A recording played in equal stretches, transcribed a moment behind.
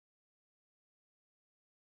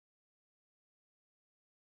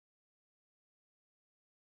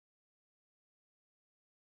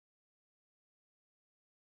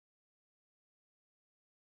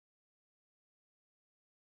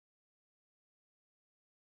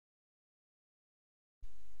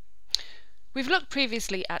We've looked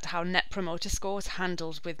previously at how Net Promoter Score is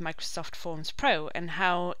handled with Microsoft Forms Pro and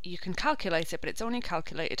how you can calculate it, but it's only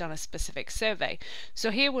calculated on a specific survey.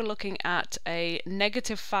 So here we're looking at a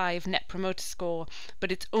 -5 Net Promoter Score,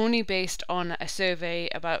 but it's only based on a survey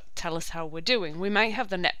about tell us how we're doing. We might have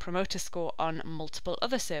the Net Promoter Score on multiple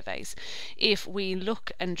other surveys. If we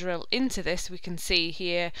look and drill into this, we can see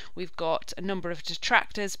here we've got a number of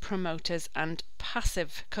detractors, promoters, and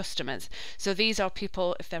passive customers. So these are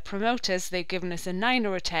people, if they're promoters, they've given us a 9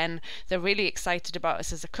 or a 10, they're really excited about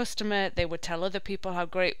us as a customer, they would tell other people how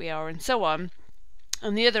great we are and so on.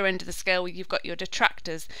 On the other end of the scale, you've got your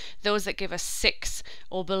detractors, those that give us 6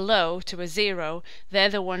 or below to a 0. They're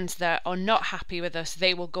the ones that are not happy with us.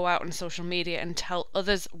 They will go out on social media and tell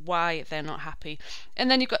others why they're not happy. And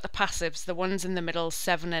then you've got the passives, the ones in the middle,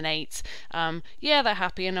 7 and 8. Yeah, they're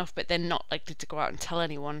happy enough, but they're not likely to go out and tell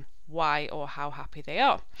anyone why or how happy they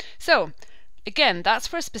are. So again, that's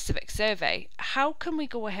for a specific survey. How can we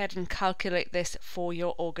go ahead and calculate this for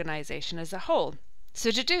your organization as a whole? So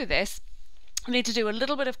to do this, I need to do a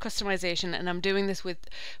little bit of customization, and I'm doing this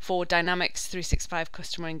for Dynamics 365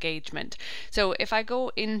 customer engagement. So if I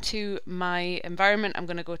go into my environment, I'm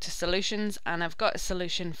going to go to solutions, and I've got a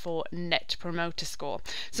solution for Net Promoter Score.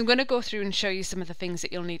 So I'm going to go through and show you some of the things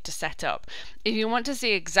that you'll need to set up. If you want to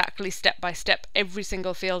see exactly step by step every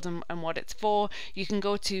single field and what it's for, you can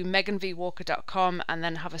go to meganvwalker.com and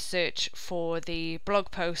then have a search for the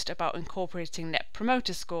blog post about incorporating Net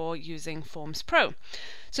Promoter Score using Forms Pro.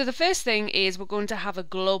 So the first thing is we're going to have a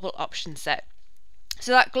global option set.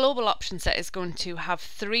 So that global option set is going to have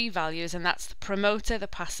 3 values, and that's the promoter, the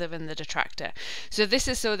passive, and the detractor. So this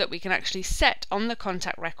is so that we can actually set on the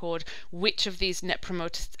contact record which of these Net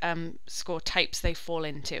Promoter Score types they fall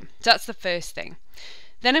into. So that's the first thing.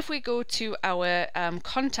 Then if we go to our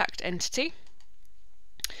contact entity,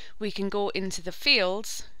 we can go into the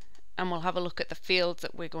fields, and we'll have a look at the fields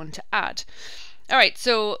that we're going to add. Alright,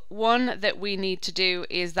 so one that we need to do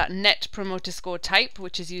is that Net Promoter Score type,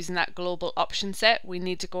 which is using that global option set. We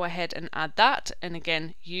need to go ahead and add that, and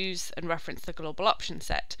again use and reference the global option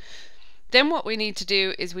set. Then what we need to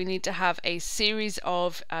do is we need to have a series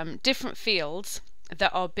of different fields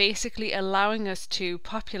that are basically allowing us to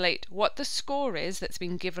populate what the score is that's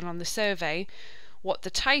been given on the survey, what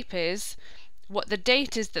the type is, what the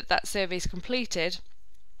date is that that survey is completed,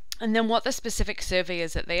 and then what the specific survey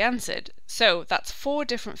is that they answered. So that's 4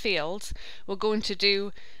 different fields. We're going to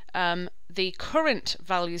do the current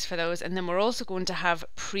values for those, and then we're also going to have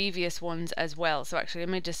previous ones as well. So actually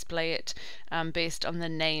let me display it based on the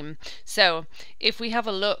name. So if we have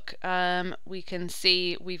a look, we can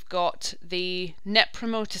see we've got the Net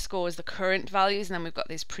Promoter Score as the current values, and then we've got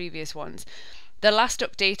these previous ones. The last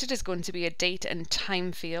updated is going to be a date and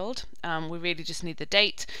time field. We really just need the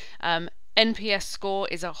date. NPS score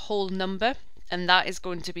is a whole number, and that is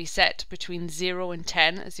going to be set between 0 and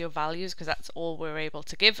 10 as your values, because that's all we're able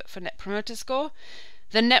to give for Net Promoter Score.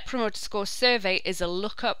 The Net Promoter Score survey is a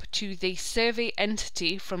lookup to the survey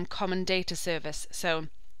entity from Common Data Service. So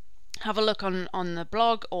have a look on the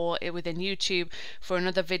blog or within YouTube for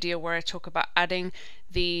another video where I talk about adding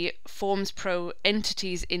the Forms Pro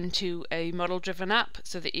entities into a model-driven app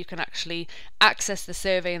so that you can actually access the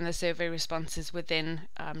survey and the survey responses within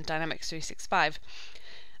Dynamics 365.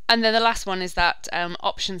 And then the last one is that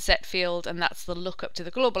option set field, and that's the lookup to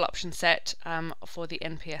the global option set for the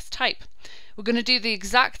NPS type. We're going to do the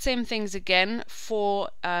exact same things again for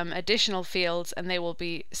additional fields, and they will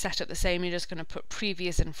be set up the same. You're just going to put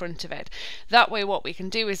previous in front of it. That way what we can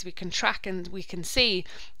do is we can track and we can see,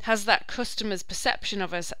 has that customer's perception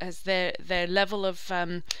of us, has their level of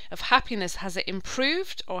happiness, has it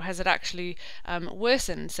improved or has it actually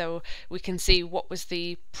worsened? So we can see what was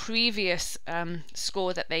the previous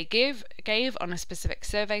score that they gave on a specific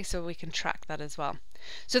survey, so we can track that as well.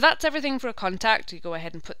 So that's everything for a contact. You go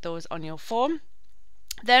ahead and put those on your form.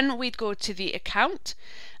 Then we'd go to the account,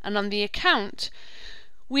 and on the account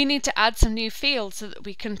we need to add some new fields so that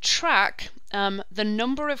we can track the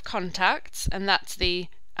number of contacts, and that's the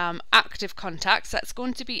active contacts. That's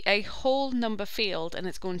going to be a whole number field, and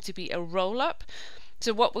it's going to be a roll-up.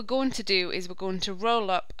 So what we're going to do is we're going to roll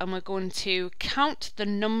up and we're going to count the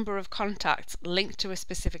number of contacts linked to a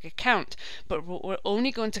specific account, but we're only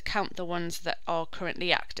going to count the ones that are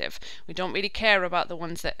currently active. We don't really care about the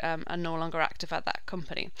ones that are no longer active at that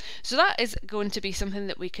company. So that is going to be something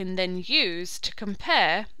that we can then use to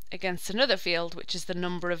compare against another field, which is the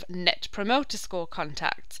number of Net Promoter Score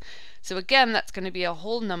contacts. So again, that's going to be a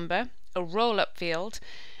whole number, a roll-up field,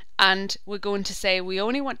 and we're going to say we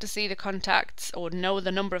only want to see the contacts or know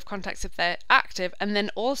the number of contacts if they're active, and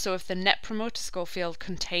then also if the Net Promoter Score field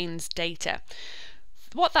contains data.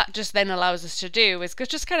 what that just then allows us to do is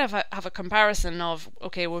just kind of have a comparison of,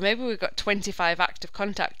 okay, well, maybe we've got 25 active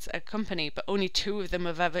contacts at a company, but only 2 of them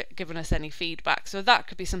have ever given us any feedback. So that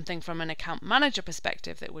could be something from an account manager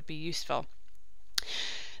perspective that would be useful.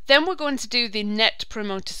 Then we're going to do the Net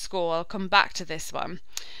Promoter Score. I'll come back to this one.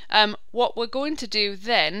 What we're going to do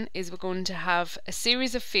then is we're going to have a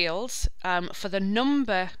series of fields for the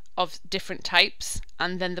number of different types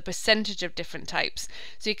and then the percentage of different types.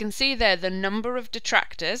 So you can see there the number of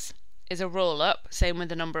detractors is a roll-up, same with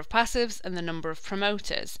the number of passives and the number of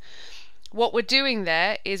promoters. What we're doing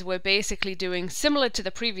there is we're basically doing similar to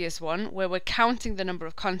the previous one, where we're counting the number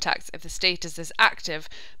of contacts if the status is active,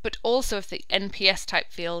 but also if the NPS type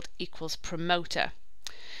field equals promoter.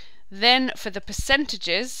 Then for the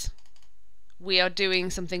percentages, we are doing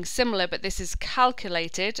something similar, but this is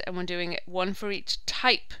calculated, and we're doing it one for each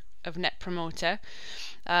type of net promoter.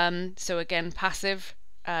 So again, passive,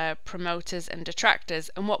 promoters and detractors.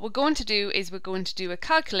 And what we're going to do is we're going to do a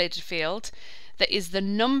calculated field that is the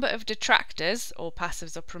number of detractors, or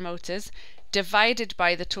passives or promoters, divided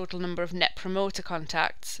by the total number of net promoter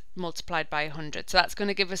contacts multiplied by 100. So that's going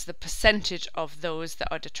to give us the percentage of those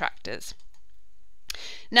that are detractors.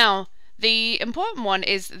 Now, the important one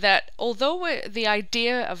is that although the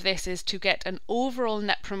idea of this is to get an overall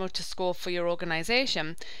net promoter score for your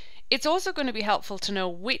organization, it's also going to be helpful to know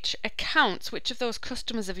which accounts, which of those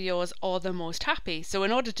customers of yours are the most happy. So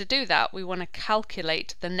in order to do that, we want to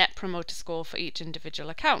calculate the net promoter score for each individual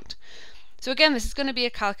account. So again, this is going to be a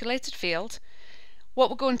calculated field. What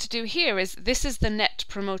we're going to do here is, this is the net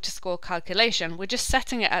promoter score calculation. We're just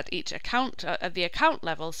setting it at each account, at the account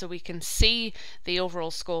level, so we can see the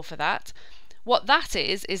overall score for that. What that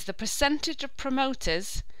is the percentage of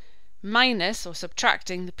promoters minus or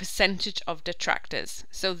subtracting the percentage of detractors.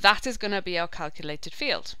 So that is going to be our calculated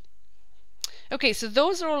field. Okay, so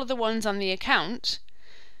those are all of the ones on the account.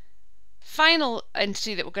 Final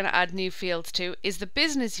entity that we're going to add new fields to is the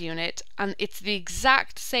business unit, and it's the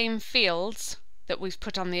exact same fields that we've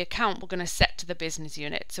put on the account we're going to set to the business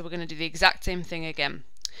unit. So we're going to do the exact same thing again.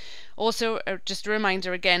 Also, just a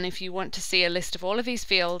reminder again, if you want to see a list of all of these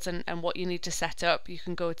fields and what you need to set up, you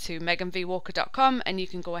can go to meganvwalker.com and you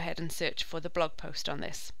can go ahead and search for the blog post on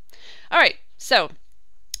this. Alright, so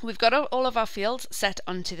we've got all of our fields set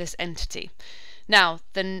onto this entity. Now,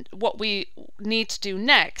 then what we need to do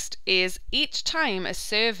next is, each time a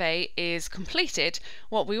survey is completed,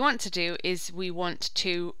 what we want to do is we want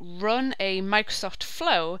to run a Microsoft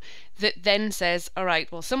flow that then says, all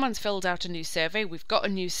right, well, someone's filled out a new survey, we've got a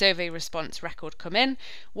new survey response record come in.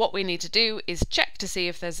 What we need to do is check to see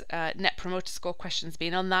if there's net promoter score questions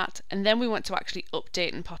been on that, and then we want to actually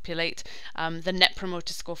update and populate the net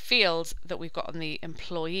promoter score fields that we've got on the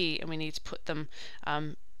employee, and we need to put them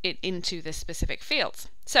into the specific fields.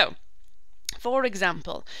 So, for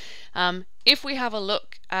example, if we have a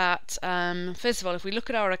look at, first of all, if we look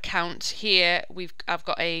at our account here, I've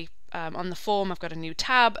got on the form, I've got a new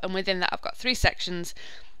tab, and within that I've got 3 sections.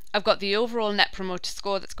 I've got the overall net promoter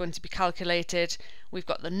score that's going to be calculated. We've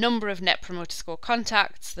got the number of net promoter score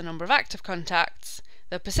contacts, the number of active contacts,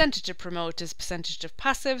 the percentage of promoters, percentage of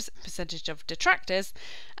passives, percentage of detractors,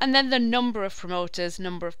 and then the number of promoters,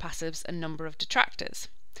 number of passives, and number of detractors.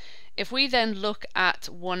 If we then look at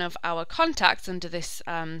one of our contacts under this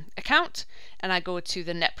account, and I go to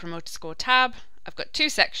the Net Promoter Score tab, I've got 2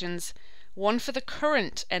 sections, one for the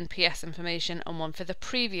current NPS information and one for the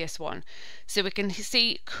previous one. So we can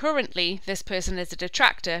see currently this person is a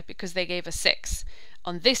detractor because they gave a 6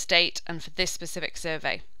 on this date and for this specific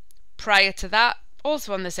survey. Prior to that,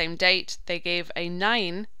 also on the same date, they gave a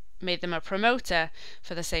 9, made them a promoter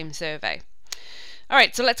for the same survey.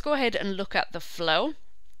 Alright, so let's go ahead and look at the flow.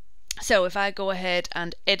 So if I go ahead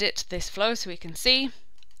and edit this flow so we can see,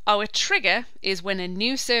 our trigger is when a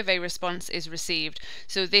new survey response is received.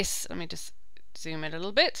 So this, let me just zoom in a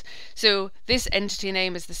little bit. So this entity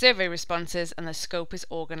name is the survey responses and the scope is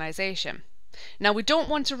organization. Now we don't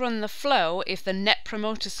want to run the flow if the net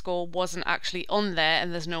promoter score wasn't actually on there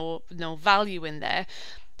and there's no value in there.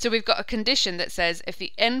 So we've got a condition that says if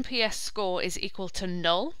the NPS score is equal to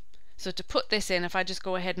null. So to put this in, if I just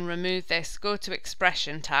go ahead and remove this, go to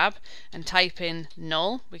Expression tab and type in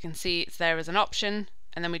null, we can see it's there as an option,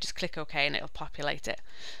 and then we just click OK and it'll populate it.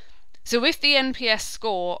 So if the NPS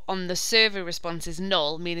score on the survey response is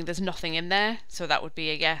null, meaning there's nothing in there, so that would be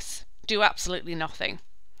a yes, do absolutely nothing.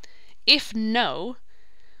 If no,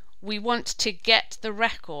 we want to get the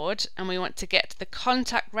record and we want to get the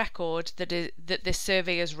contact record that this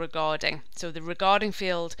survey is regarding. So the regarding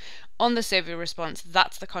field on the survey response,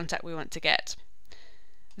 that's the contact we want to get.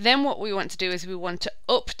 Then what we want to do is we want to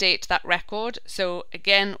update that record. So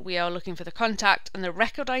again, we are looking for the contact, and the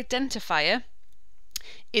record identifier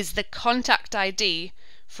is the contact ID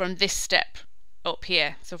from this step up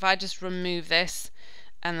here. So if I just remove this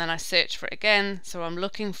and then I search for it again, so I'm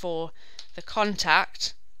looking for the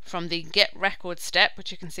contact from the get record step,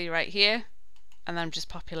 which you can see right here, and then I'm just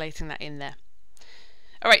populating that in there.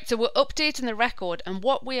 Alright, so we're updating the record, and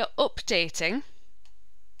what we are updating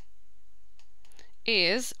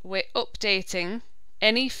is we're updating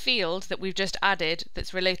any field that we've just added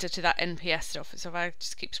that's related to that NPS stuff. So if I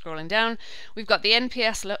just keep scrolling down, we've got the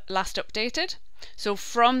NPS last updated. So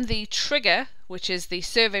from the trigger, which is the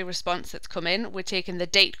survey response that's come in, we're taking the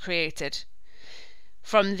date created.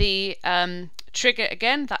 From the trigger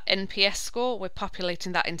again, that NPS score, we're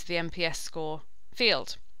populating that into the NPS score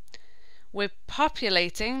field. We're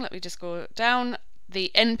populating, let me just go down, the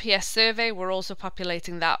NPS survey, we're also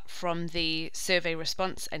populating that from the survey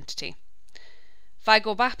response entity. If I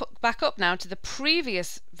go back up now to the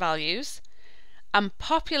previous values, I'm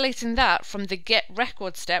populating that from the get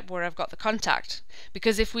record step where I've got the contact.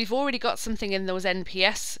 Because if we've already got something in those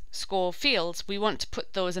NPS score fields, we want to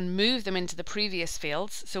put those and move them into the previous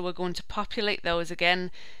fields. So we're going to populate those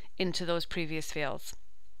again into those previous fields.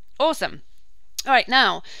 Awesome. All right,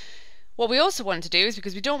 now, what we also want to do is,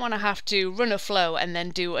 because we don't want to have to run a flow and then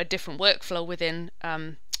do a different workflow within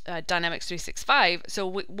Dynamics 365, so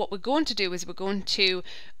what we're going to do is we're going to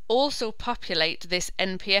also populate this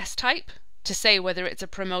NPS type to say whether it's a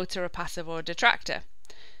promoter, a passive, or a detractor.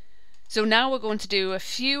 So now we're going to do a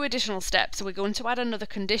few additional steps. So we're going to add another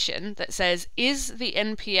condition that says, is the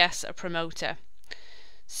NPS a promoter?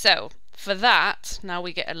 So for that, now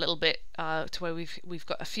we get a little bit to where we've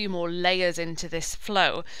got a few more layers into this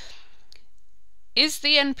flow. Is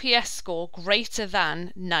the NPS score greater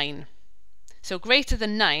than 9? So greater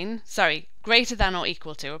than 9, sorry, greater than or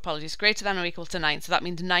equal to, apologies, greater than or equal to 9, so that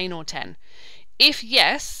means 9 or 10. If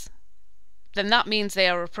yes, then that means they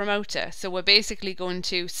are a promoter. So we're basically going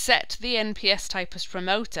to set the NPS type as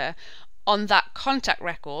promoter on that contact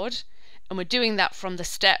record, and we're doing that from the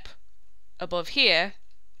step above here,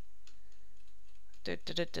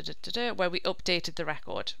 where we updated the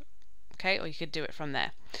record. Okay, or you could do it from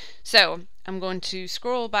there. So I'm going to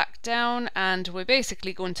scroll back down, and we're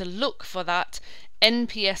basically going to look for that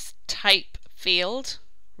NPS type field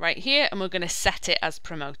right here, and we're going to set it as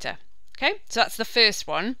promoter. Okay, so that's the first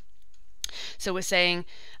one. So we're saying,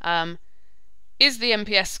 is the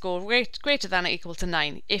NPS score greater than or equal to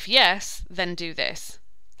 9? If yes, then do this.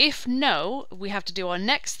 If no, we have to do our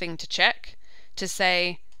next thing to check to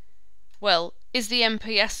say, well, is the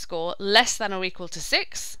NPS score less than or equal to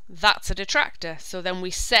 6? That's a detractor. So then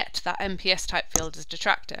we set that NPS type field as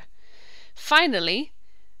detractor. Finally,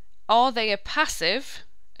 are they a passive?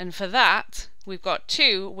 And for that, we've got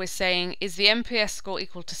 2. We're saying, is the NPS score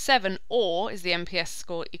equal to 7, or is the NPS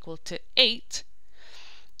score equal to 8?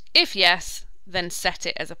 If yes, then set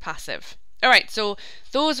it as a passive. All right, so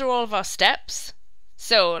those are all of our steps.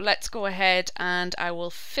 So let's go ahead and I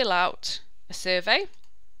will fill out a survey.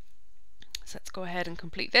 So let's go ahead and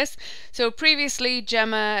complete this. So previously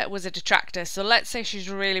Gemma was a detractor, so let's say she's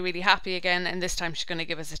really, really happy again, and this time she's going to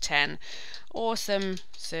give us a 10. Awesome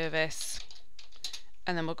service.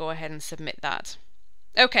 And then we'll go ahead and submit that.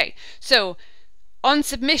 Okay, so on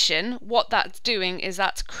submission, what that's doing is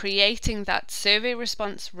that's creating that survey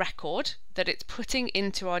response record that it's putting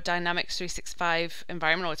into our Dynamics 365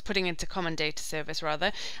 environment, or it's putting into Common Data Service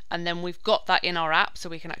rather, and then we've got that in our app so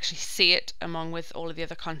we can actually see it along with all of the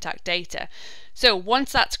other contact data. So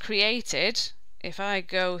once that's created, if I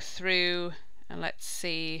go through and let's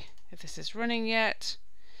see if this is running yet,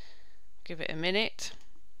 give it a minute.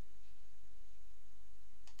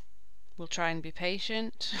 We'll try and be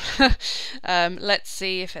patient. Let's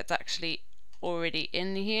see if it's actually already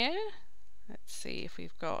in here. Let's see if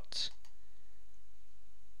we've got...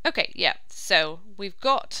 Okay, yeah, so we've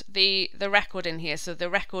got the record in here. So the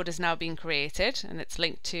record is now being created and it's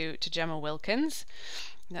linked to Gemma Wilkins.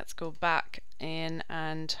 Let's go back in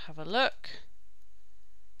and have a look.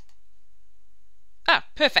 Ah,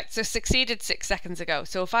 perfect. So succeeded 6 seconds ago.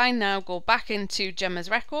 So if I now go back into Gemma's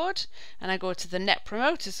record and I go to the Net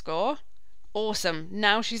Promoter Score, awesome.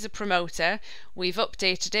 Now she's a promoter. We've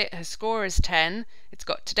updated it. Her score is 10. It's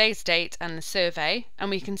got today's date and the survey. And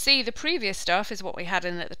we can see the previous stuff is what we had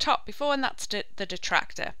in at the top before, and that's the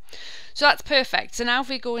detractor. So that's perfect. So now if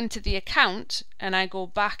we go into the account and I go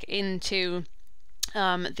back into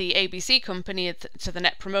the ABC company to the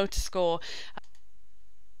Net Promoter Score,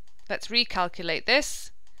 let's recalculate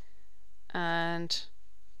this and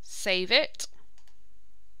save it.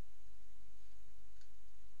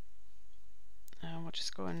 And I'll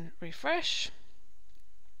just go and refresh.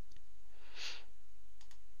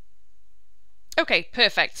 Okay,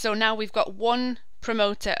 perfect. So now we've got one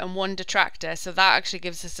promoter and one detractor, so that actually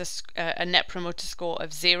gives us a net promoter score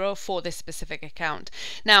of 0 for this specific account.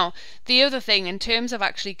 Now, the other thing in terms of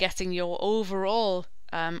actually getting your overall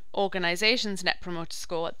organization's net promoter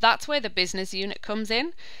score, that's where the business unit comes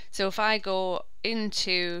in. So if I go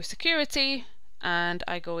into security and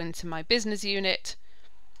I go into my business unit,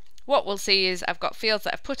 what we'll see is I've got fields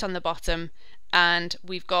that I've put on the bottom, and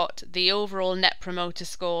we've got the overall net promoter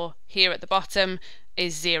score here at the bottom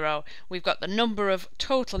is 0. We've got the number of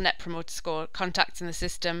total net promoter score contacts in the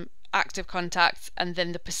system, active contacts, and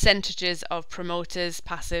then the percentages of promoters,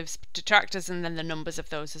 passives, detractors, and then the numbers of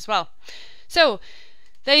those as well. So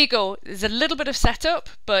there you go. There's a little bit of setup,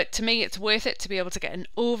 but to me it's worth it to be able to get an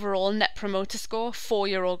overall net promoter score for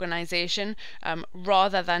your organization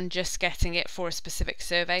rather than just getting it for a specific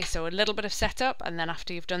survey. So a little bit of setup, and then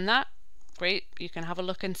after you've done that, great, you can have a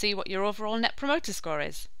look and see what your overall net promoter score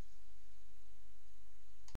is.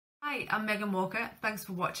 Hi, I'm Megan Walker. Thanks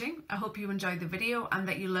for watching. I hope you enjoyed the video and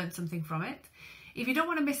that you learned something from it. If you don't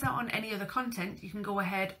want to miss out on any other content, you can go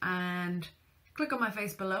ahead and click on my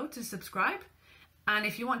face below to subscribe. And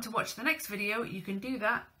if you want to watch the next video, you can do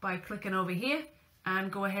that by clicking over here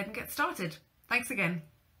and go ahead and get started. Thanks again.